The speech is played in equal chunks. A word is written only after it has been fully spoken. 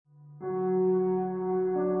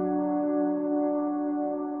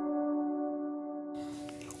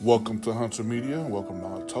Welcome to Hunter Media. Welcome to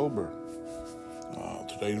October.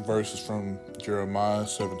 Today's verse is from Jeremiah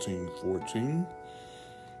 17:14.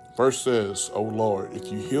 Verse says, O Lord,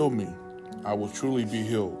 if you heal me, I will truly be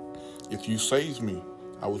healed. If you save me,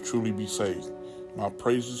 I will truly be saved. My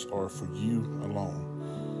praises are for you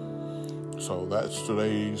alone. So that's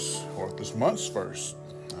today's, or this month's verse.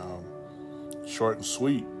 Short and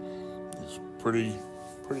sweet. It's pretty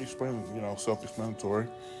self-explanatory.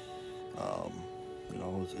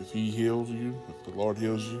 If he heals you, if the Lord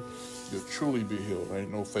heals you, you'll truly be healed. There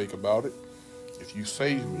ain't no fake about it. If you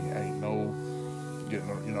save me, ain't no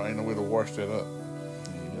way to wash that up.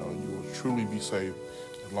 You will truly be saved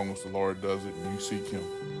as long as the Lord does it and you seek him.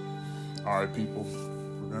 All right, people,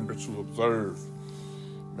 remember to observe,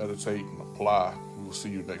 meditate, and apply. We will see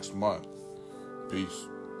you next month. Peace.